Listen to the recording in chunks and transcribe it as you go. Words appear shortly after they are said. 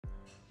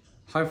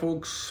Hi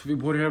folks,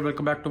 Vibhor here.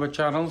 Welcome back to my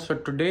channel. So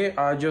today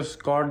I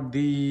just got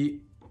the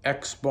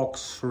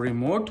Xbox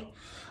remote,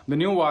 the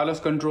new wireless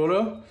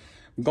controller,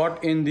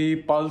 got in the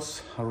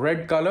Pulse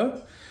red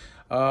color.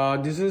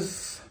 This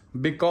is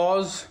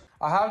because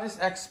I have this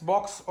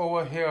Xbox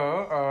over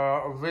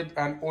here with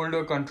an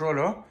older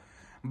controller,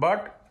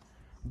 but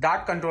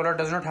that controller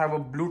does not have a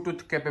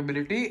Bluetooth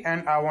capability,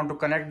 and I want to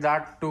connect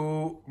that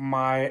to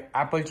my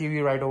Apple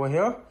TV right over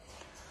here.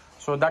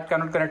 So that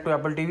cannot connect to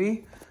Apple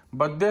TV,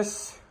 but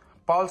this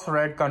Pulse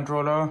Red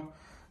controller,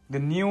 the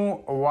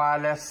new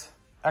wireless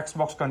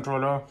Xbox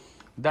controller,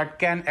 that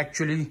can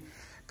actually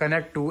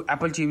connect to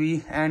Apple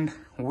TV, and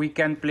we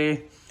can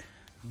play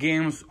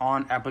games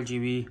on Apple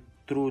TV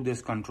through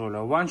this controller.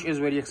 Vansh is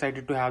very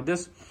excited to have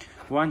this.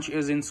 Vansh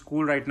is in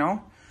school right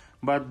now,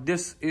 but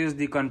this is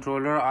the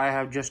controller. I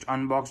have just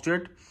unboxed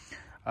it,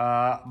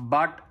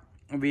 but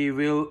we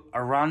will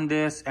run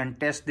this and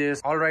test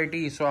this.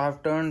 Alrighty, so I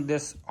have turned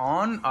this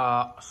on.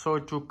 So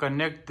to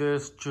connect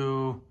this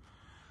to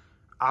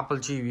Apple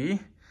TV,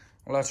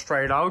 let's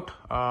try it out.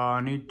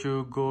 I need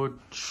to go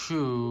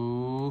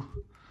to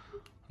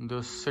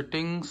the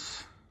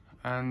settings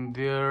and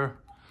there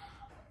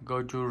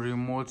go to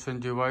remotes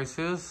and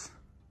devices.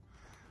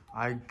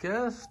 I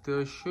guess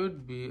there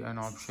should be an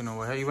option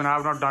over here. Even I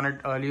have not done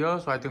it earlier,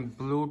 so I think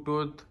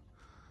Bluetooth,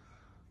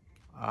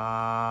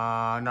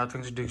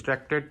 nothing's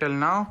distracted till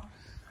now.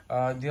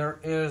 There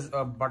is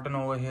a button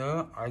over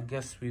here. I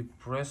guess we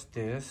press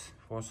this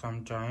for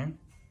some time.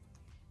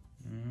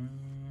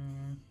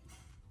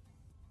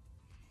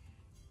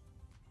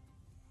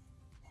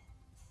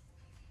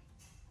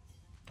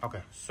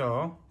 Okay,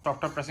 so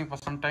after pressing for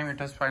some time, it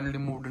has finally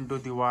moved into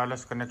the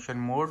wireless connection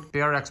mode.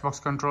 Pair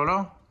Xbox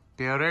controller,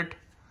 pair it.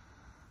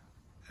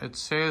 It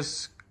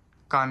says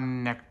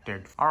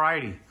connected.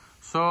 Alrighty,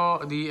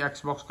 so the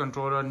Xbox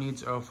controller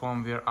needs a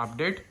firmware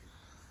update.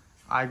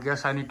 I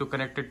guess I need to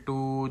connect it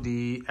to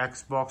the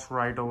Xbox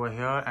right over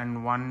here,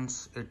 and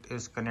once it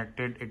is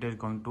connected, it is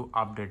going to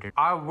update it.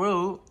 I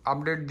will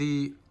update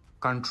the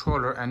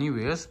controller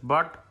anyways,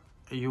 but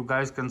you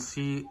guys can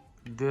see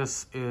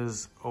this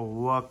is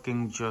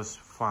working just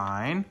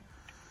fine,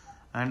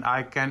 and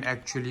I can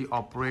actually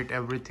operate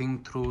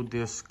everything through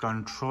this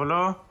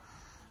controller.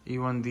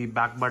 Even the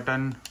back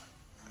button,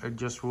 it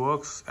just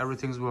works.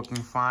 Everything's working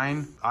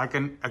fine. I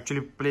can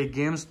actually play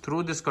games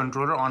through this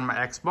controller on my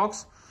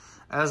Xbox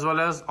as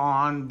well as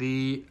on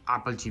the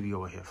Apple TV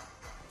over here.